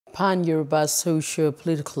Pan-Yoruba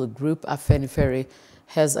socio-political group Afenifere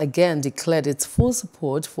has again declared its full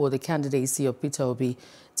support for the candidacy of Peter Obi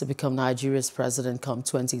to become Nigeria's president come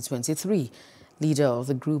 2023. Leader of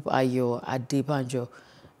the group, Ayo Adebanjo,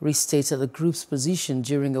 restated the group's position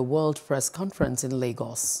during a World Press Conference in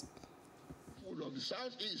Lagos. Of the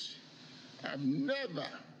Southeast have never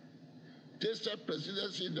tasted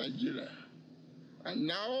presidency in Nigeria, and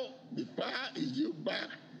now the power is due back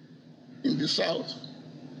in the South.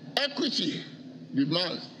 Equity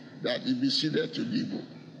demands that it be ceded to the Igbo.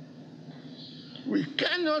 We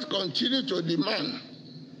cannot continue to demand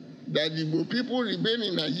that the Igbo people remain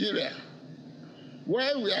in Nigeria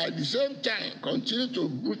while we at the same time continue to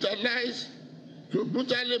brutally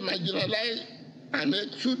marginalize and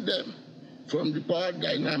exclude them from the power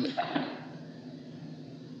dynamic.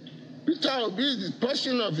 Peter Obi is the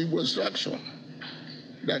person of Igbo extraction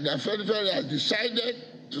that the Afenifere has decided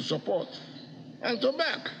to support and to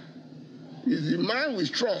back. He is the man we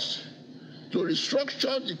trust to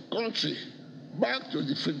restructure the country back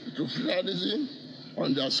to federalism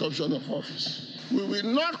on the assumption of office. We will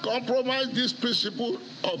not compromise this principle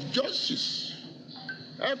of justice,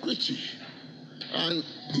 equity, and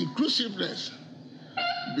inclusiveness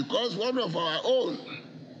because one of our own,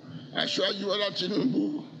 Asiwaju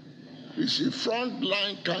Tinubu, is a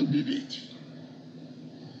frontline candidate.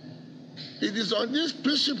 It is on this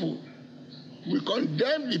principle we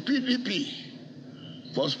condemn the PDP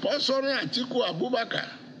for sponsoring Atiku Abubakar,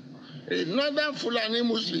 a northern Fulani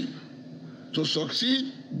Muslim, to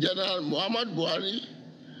succeed General Muhammad Buhari,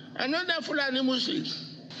 another Fulani Muslim.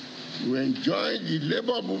 We enjoy the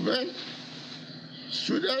labor movement,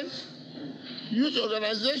 students, youth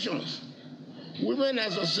organizations, women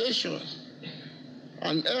associations,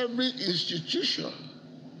 and every institution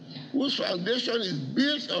whose foundation is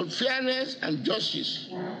built on fairness and justice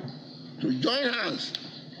to join hands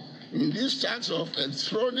in this task of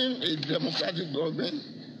enthroning a democratic government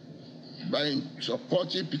by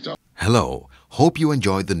supporting Peter. Hello, hope you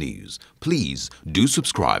enjoyed the news. Please do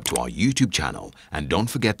subscribe to our YouTube channel and don't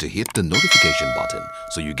forget to hit the notification button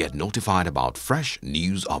so you get notified about fresh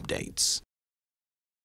news updates.